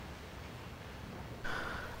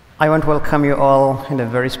I want to welcome you all in a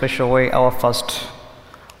very special way, our first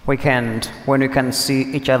weekend, when we can see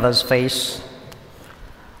each other's face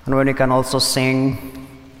and when we can also sing.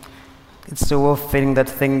 It's a way of feeling that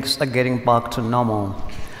things are getting back to normal.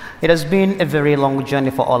 It has been a very long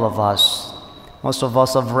journey for all of us. Most of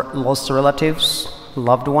us have lost relatives,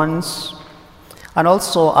 loved ones, and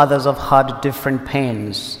also others have had different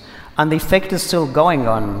pains, and the effect is still going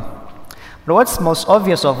on. But what's most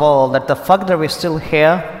obvious of all, that the fact that we're still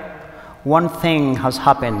here, one thing has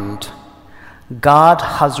happened. God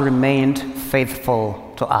has remained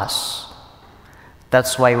faithful to us.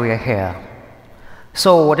 That's why we are here.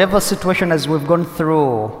 So whatever situation as we've gone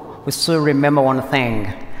through, we still remember one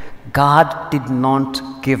thing. God did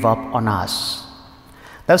not give up on us.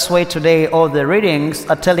 That's why today all the readings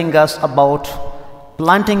are telling us about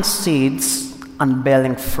planting seeds and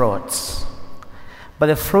bearing fruits. But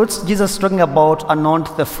the fruits Jesus is talking about are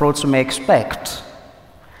not the fruits we may expect.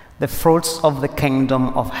 The fruits of the kingdom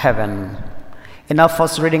of heaven. In our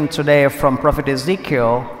first reading today from Prophet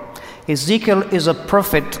Ezekiel, Ezekiel is a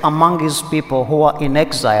prophet among his people who are in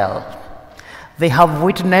exile. They have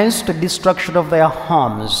witnessed the destruction of their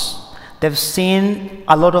homes. They've seen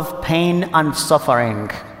a lot of pain and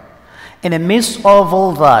suffering. In the midst of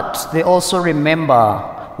all that, they also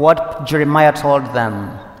remember what Jeremiah told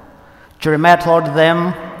them. Jeremiah told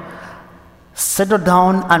them, settle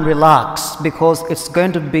down and relax, because it's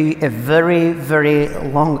going to be a very, very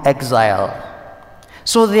long exile.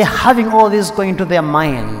 So they're having all this going to their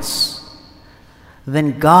minds.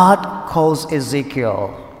 Then God calls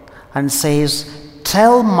Ezekiel and says,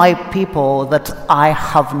 tell my people that I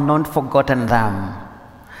have not forgotten them,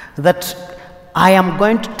 that I am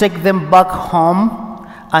going to take them back home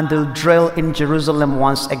and they'll dwell in Jerusalem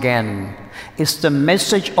once again. It's the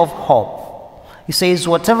message of hope. He says,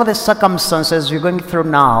 whatever the circumstances you're going through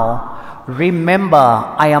now, remember,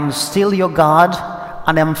 I am still your God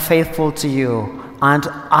and I am faithful to you, and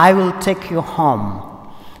I will take you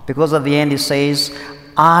home. Because at the end he says,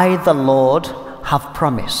 I, the Lord, have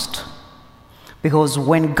promised. Because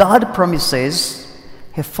when God promises,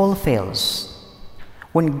 he fulfills.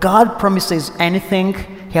 When God promises anything,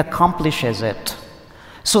 he accomplishes it.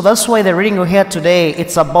 So that's why the reading we hear today,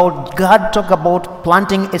 it's about God talk about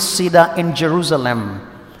planting a cedar in Jerusalem.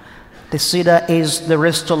 The cedar is the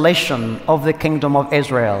restoration of the kingdom of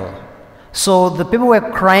Israel. So the people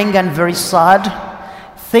were crying and very sad.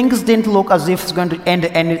 Things didn't look as if it's going to end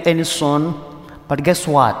any soon. But guess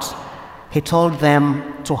what? He told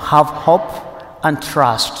them to have hope and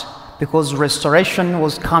trust, because restoration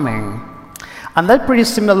was coming. And that pretty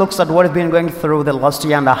similar looks at what we've been going through the last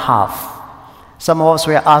year and a half. Some of us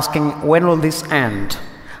were asking, when will this end?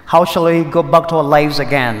 How shall we go back to our lives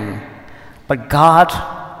again? But God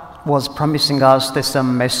was promising us the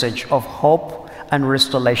same message of hope and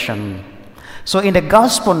restoration. So in the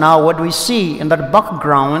gospel now, what we see in that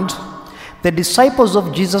background, the disciples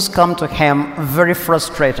of Jesus come to him very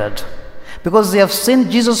frustrated, because they have seen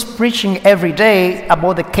Jesus preaching every day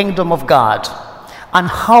about the kingdom of God and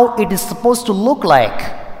how it is supposed to look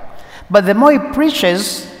like. But the more he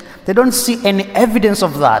preaches, they don't see any evidence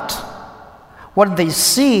of that. What they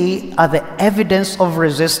see are the evidence of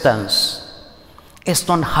resistance. It's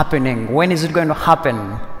not happening. When is it going to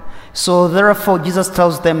happen? So therefore, Jesus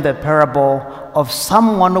tells them the parable of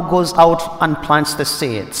someone who goes out and plants the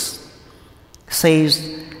seeds.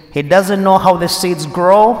 Says he doesn't know how the seeds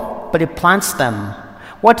grow, but he plants them.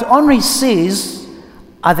 What only sees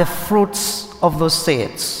are the fruits of those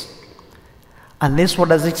seeds. And this, what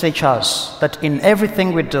does it teach us? That in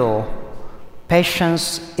everything we do,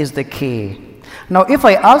 patience is the key. Now, if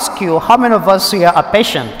I ask you, how many of us here are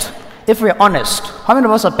patient? If we're honest, how many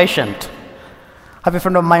of us are patient? A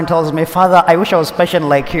friend of mine tells me, Father, I wish I was patient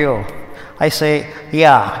like you. I say,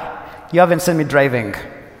 yeah, you haven't seen me driving.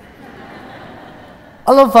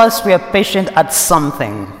 All of us, we are patient at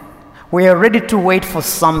something. We are ready to wait for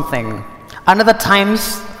something. And other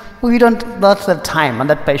times, we don't have that time and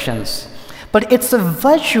that patience. But it's a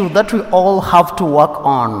virtue that we all have to work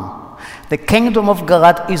on. The kingdom of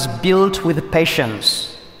God is built with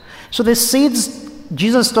patience. So the seeds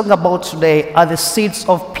Jesus is talking about today are the seeds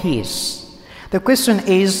of peace. The question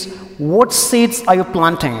is, what seeds are you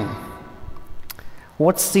planting?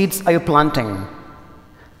 What seeds are you planting?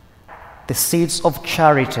 The seeds of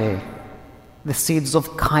charity, the seeds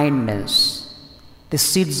of kindness, the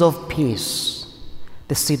seeds of peace,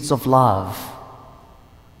 the seeds of love,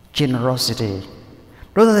 generosity.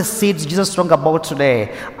 Those are the seeds Jesus is talking about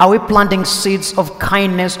today. Are we planting seeds of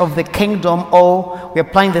kindness of the kingdom, or we are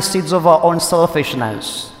planting the seeds of our own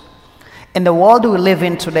selfishness? In the world we live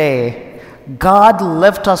in today, God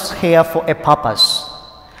left us here for a purpose.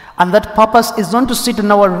 And that purpose is not to sit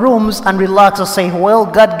in our rooms and relax and say, well,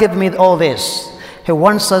 God gave me all this. He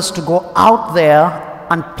wants us to go out there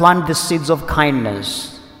and plant the seeds of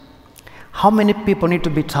kindness. How many people need to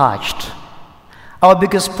be touched? Our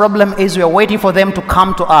biggest problem is we are waiting for them to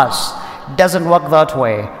come to us. It doesn't work that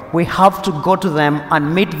way. We have to go to them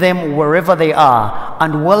and meet them wherever they are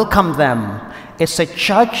and welcome them. It's a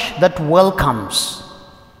church that welcomes.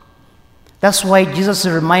 That's why Jesus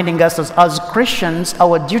is reminding us that as Christians,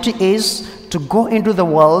 our duty is to go into the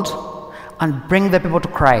world and bring the people to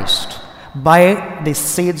Christ by the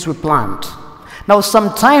seeds we plant. Now,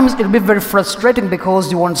 sometimes it'll be very frustrating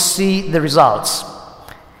because you won't see the results.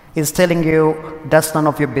 It's telling you that's none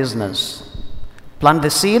of your business. Plant the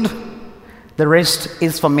seed, the rest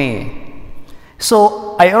is for me.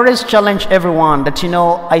 So I always challenge everyone that,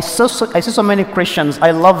 I see so many Christians, I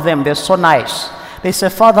love them, they're so nice. They say,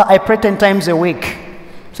 Father, I pray 10 times a week.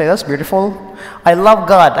 I say, that's beautiful. I love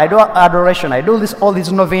God, I do adoration, I do all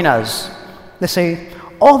these novenas. They say,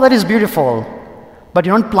 oh, that is beautiful, but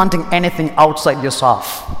you're not planting anything outside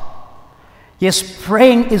yourself. Yes,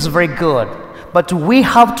 praying is very good, but we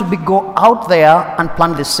have to go out there and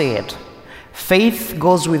plant the seed. Faith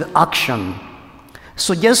goes with action.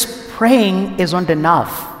 So just praying is not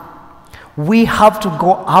enough. We have to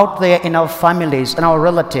go out there in our families and our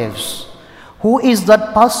relatives. Who is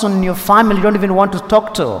that person in your family you don't even want to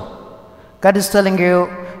talk to? God is telling you,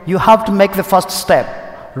 you have to make the first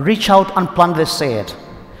step. Reach out and plant the seed.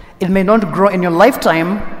 It may not grow in your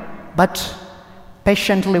lifetime, but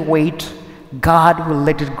patiently wait. God will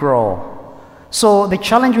let it grow. So the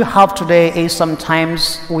challenge we have today is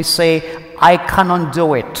sometimes we say, I cannot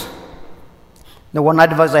do it. The one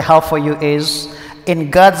advice I have for you is,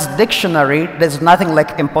 in God's dictionary, there's nothing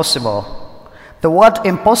like impossible. The word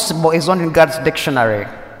impossible is not in God's dictionary.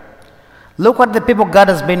 Look at the people God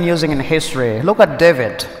has been using in history. Look at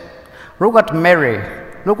David. Look at Mary.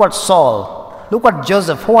 Look at Saul. Look at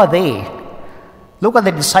Joseph. Who are they? Look at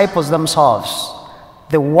the disciples themselves.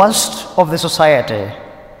 The worst of the society.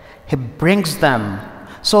 He brings them.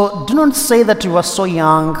 So do not say that you are so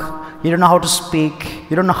young, you don't know how to speak,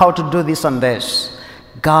 you don't know how to do this and this.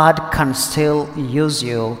 God can still use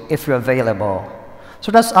you if you're available.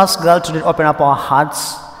 So let's ask God to open up our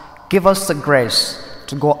hearts, give us the grace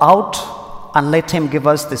to go out and let Him give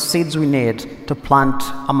us the seeds we need to plant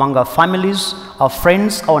among our families, our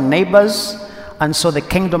friends, our neighbors, and so the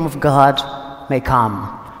kingdom of God may come,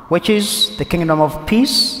 which is the kingdom of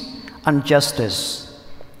peace and justice.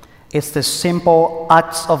 It's the simple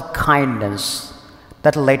acts of kindness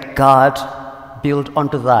that let God build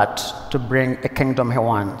onto that to bring a kingdom He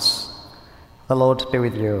wants. The Lord be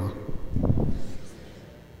with you.